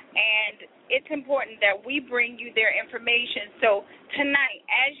on, and it's important that we bring you their information. So tonight,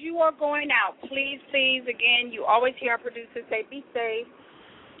 as you are going out, please, again, you always hear our producers say, be safe,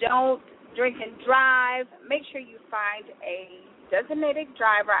 don't drink and drive. Make sure you find a designated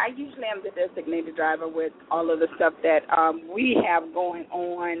driver. I usually am the designated driver with all of the stuff that we have going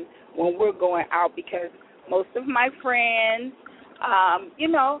on when we're going out, because most of my friends,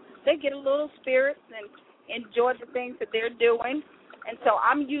 they get a little spirits and enjoy the things that they're doing. And so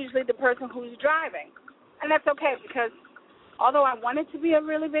I'm usually the person who's driving. And that's okay, because although I wanted to be a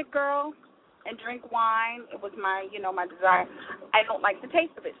really big girl and drink wine, it was my desire, I don't like the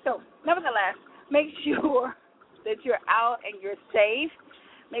taste of it. So nevertheless, make sure that you're out and you're safe.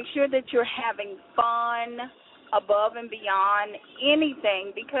 Make sure that you're having fun above and beyond anything,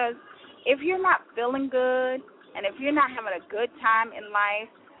 because if you're not feeling good and if you're not having a good time in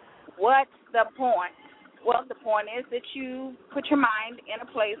life, what's the point? Well, the point is that you put your mind in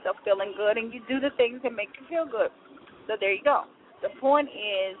a place of feeling good and you do the things that make you feel good. So there you go. The point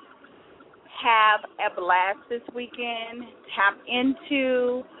is, have a blast this weekend. Tap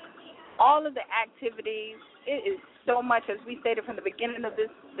into all of the activities. It is so much, as we stated from the beginning of this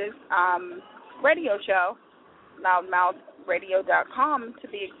radio show, LouddMouthRadio.com to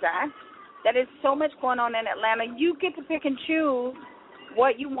be exact, that is so much going on in Atlanta. You get to pick and choose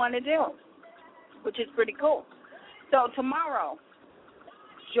what you want to do, which is pretty cool. So tomorrow,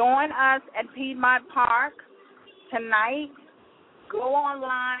 join us at Piedmont Park. Tonight, go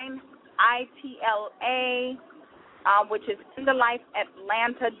online, ITLA, which is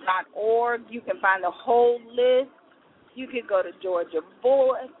inthelifeatlanta.org. You can find the whole list. You can go to Georgia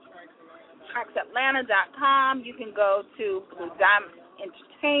Voice, TracksAtlanta.com. You can go to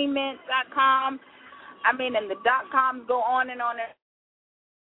BlueDiamondEntertainment.com. And the .coms go on and on.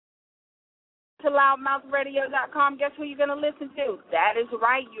 To LouddMouthRadio.com. Guess who you're going to listen to? That is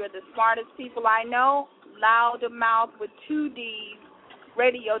right. You're the smartest people I know. LouddMouth with 2 Ds.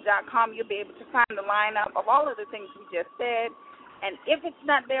 Radio.com. You'll be able to find the lineup of all of the things we just said. And if it's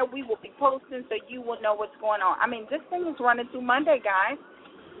not there, we will be posting so you will know what's going on. This thing is running through Monday, guys.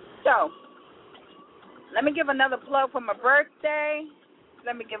 So, let me give another plug for my birthday.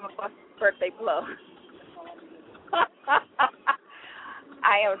 Let me give a birthday plug.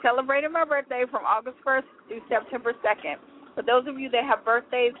 I am celebrating my birthday from August 1st through September 2nd. For those of you that have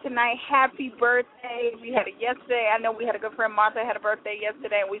birthdays tonight, happy birthday. We had it yesterday. I know we had a good friend, Martha, had a birthday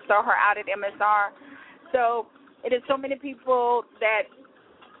yesterday, and we saw her out at MSR. So it is so many people that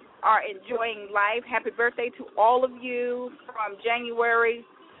are enjoying life. Happy birthday to all of you from January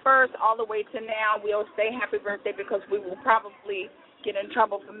 1st all the way to now. We'll say happy birthday because we will probably get in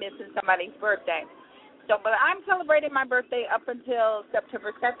trouble for missing somebody's birthday. So, but I'm celebrating my birthday up until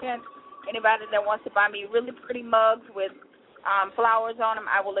September 2nd. Anybody that wants to buy me really pretty mugs with flowers on them,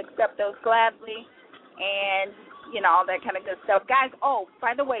 I will accept those gladly, and, all that kind of good stuff. Guys,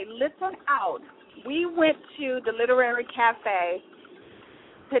 by the way, listen out. We went to the Literary Cafe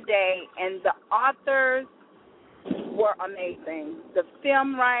today, and the authors were amazing. The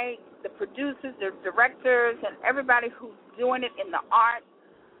film the producers, the directors, and everybody who's doing it in the art.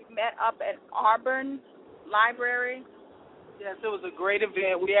 We met up at Auburn Library. Yes, it was a great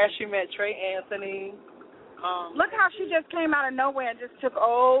event. We actually met Trey Anthony. Look how she just came out of nowhere and just took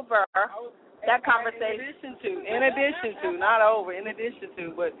over that conversation. In addition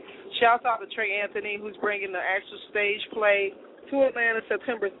to, but shouts out to Trey Anthony, who's bringing the actual stage play to Atlanta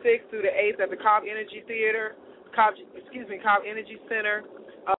September 6th through the 8th at the Cobb Energy Center.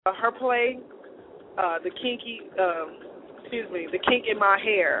 Her play, The Kink in My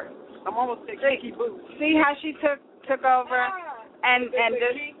Hair. I'm almost saying Kinky Boots. See how she took over? And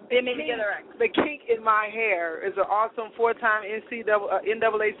The Kink in My Hair is an awesome 4-time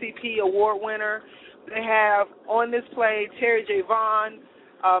NAACP award winner. They have on this play Terry J. Vaughn,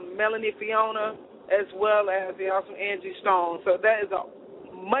 Melanie Fiona, as well as the awesome Angie Stone. So that is a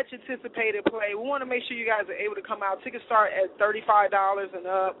much anticipated play. We want to make sure you guys are able to come out. Tickets start at $35 and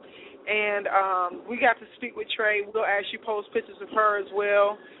up. And we got to speak with Trey. We'll actually post pictures of her as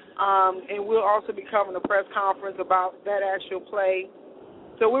well. And we'll also be covering a press conference about that actual play.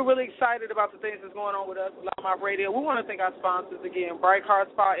 So we're really excited about the things that's going on with us at LouddMouth Radio. We want to thank our sponsors again, Bright Car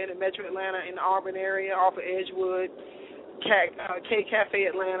Spa in the Metro Atlanta in the Auburn area off of Edgewood, K Cafe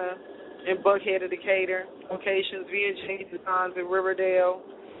Atlanta, and Buckhead of Decatur, locations, V&J Designs in Riverdale,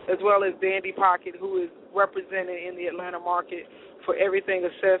 as well as Dandy Pocket, who is represented in the Atlanta market for everything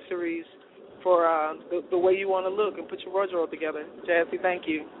accessories for the way you want to look and put your wardrobe together. Jazzy, thank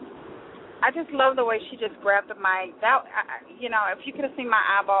you. I just love the way she just grabbed the mic. That, if you could have seen my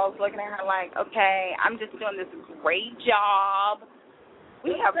eyeballs looking at her like, okay, I'm just doing this great job.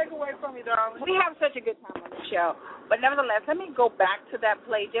 Take away from me, darling. We have such a good time on the show. But nevertheless, let me go back to that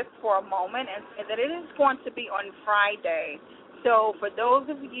play just for a moment and say that it is going to be on Friday. So for those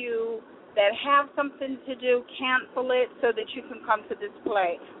of you that have something to do, cancel it so that you can come to this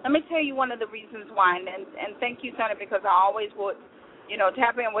play. Let me tell you one of the reasons why, and thank you, Sonny, because I always would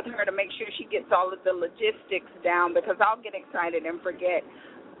tap in with her to make sure she gets all of the logistics down because I'll get excited and forget.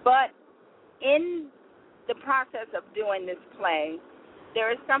 But in the process of doing this play,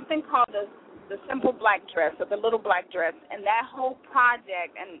 there is something called the simple black dress or the little black dress, and that whole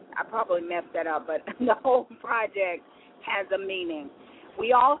project, and I probably messed that up, but the whole project has a meaning.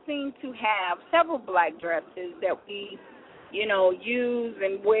 We all seem to have several black dresses that we, use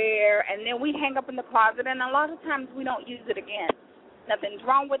and wear, and then we hang up in the closet, and a lot of times we don't use it again. Nothing's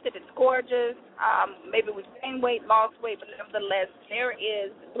wrong with it. It's gorgeous. Maybe we gained weight, lost weight, but nevertheless, there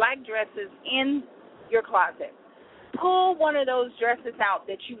is black dresses in your closet. Pull one of those dresses out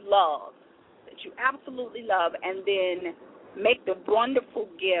that you love, that you absolutely love, and then make the wonderful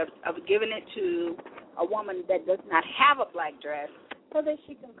gift of giving it to a woman that does not have a black dress so that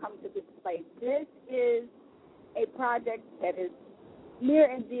she can come to this place. This is a project that is near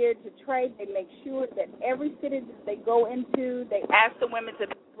and dear to Trey. They make sure that every city that they go into, they ask the women to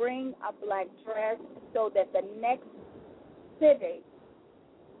bring a black dress so that the next city,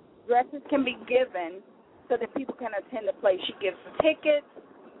 dresses can be given so that people can attend the place. She gives tickets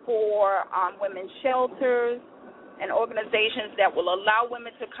for women's shelters and organizations that will allow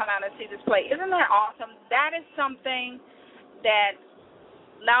women to come out and see this play. Isn't that awesome? That is something that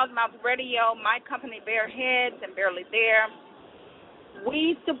LouddMouth Radio, my company, Bare Heads and Barely There,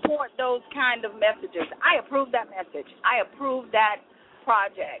 we support those kind of messages. I approve that message. I approve that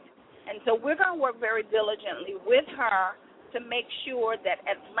project. And so we're going to work very diligently with her to make sure that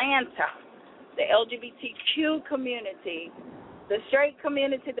Atlanta, the LGBTQ community, the straight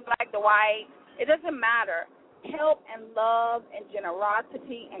community, the black, the white, it doesn't matter. Help and love and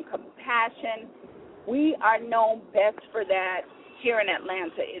generosity and compassion, we are known best for that here in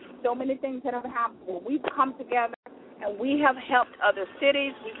Atlanta. It's so many things that have happened where we've come together and we have helped other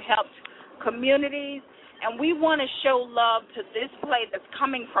cities, we've helped communities, and we want to show love to this play that's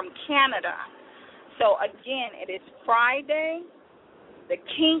coming from Canada. So, again, it is Friday, the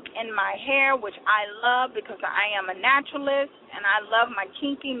kink in my hair, which I love because I am a naturalist, and I love my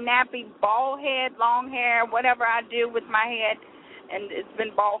kinky, nappy, bald head, long hair, whatever I do with my head, and it's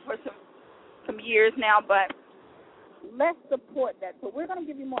been bald for some years now, but let's support that. So we're going to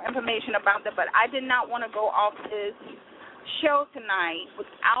give you more information about that, but I did not want to go off this show tonight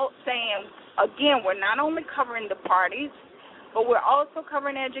without saying, again, we're not only covering the parties, but we're also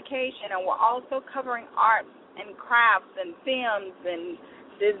covering education, and we're also covering arts and crafts and films and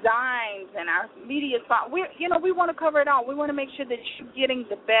designs and our media spot. We want to cover it all. We want to make sure that you're getting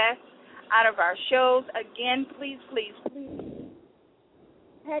the best out of our shows. Again, please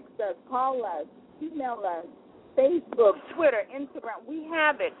text us, call us, email us, Facebook, Twitter, Instagram. We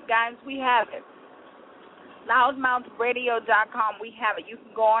have it, guys. We have it. LouddMouthRadio.com. We have it. You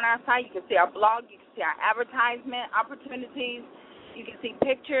can go on our site. You can see our blog. You can see our advertisement opportunities. You can see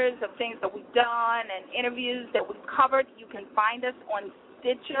pictures of things that we've done and interviews that we've covered. You can find us on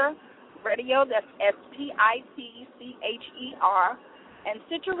Stitcher Radio. That's STITCHER. And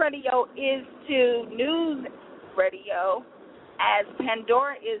Stitcher Radio is to news radio as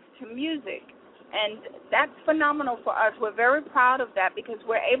Pandora is to music. And that's phenomenal for us. We're very proud of that because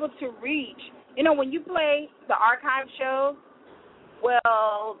we're able to reach. When you play the archive shows,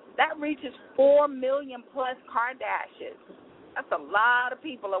 well, that reaches 4 million plus car dashes. That's a lot of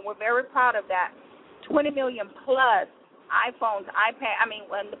people, and we're very proud of that. 20 million plus iPhones, iPad. I mean,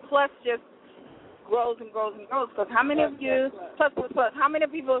 when the plus just grows and grows and grows. Because how many of you, plus, how many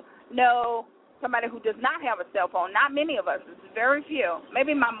people know somebody who does not have a cell phone? Not many of us. It's very few.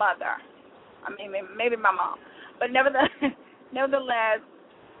 Maybe my mother. I mean, maybe my mom. But nevertheless,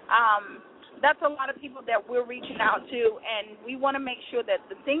 that's a lot of people that we're reaching out to, and we want to make sure that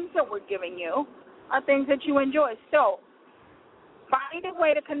the things that we're giving you are things that you enjoy. So find a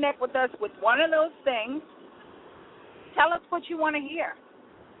way to connect with us with one of those things. Tell us what you want to hear.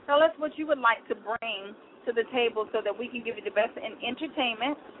 Tell us what you would like to bring to the table so that we can give you the best in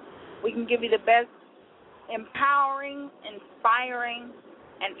entertainment. We can give you the best empowering, inspiring,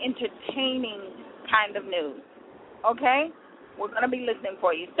 and entertaining kind of news. Okay? We're going to be listening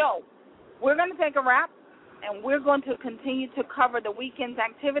for you. So we're going to take a wrap, and we're going to continue to cover the weekend's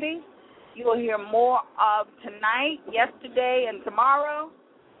activities. You will hear more of tonight, yesterday, and tomorrow,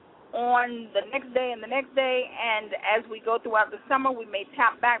 on the next day and the next day, and as we go throughout the summer, we may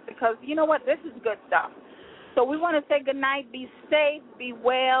tap back because, you know what, this is good stuff. So we want to say good night, be safe, be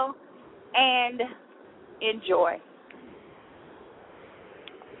well, and enjoy.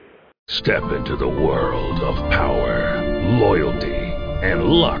 Step into the world of power, loyalty, and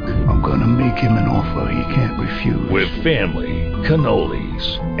luck. I'm gonna make him an offer he can't refuse. With family,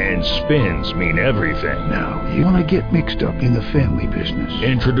 cannolis, and spins mean everything. Now, you wanna get mixed up in the family business.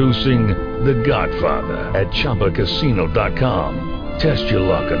 Introducing The Godfather at ChumbaCasino.com. Test your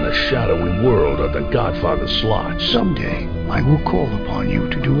luck in the shadowy world of The Godfather slot. Someday, I will call upon you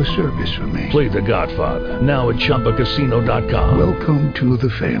to do a service for me. Play The Godfather, now at ChumbaCasino.com. Welcome to the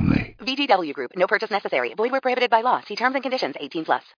family. VGW Group. No purchase necessary. Void where prohibited by law. See terms and conditions. 18+.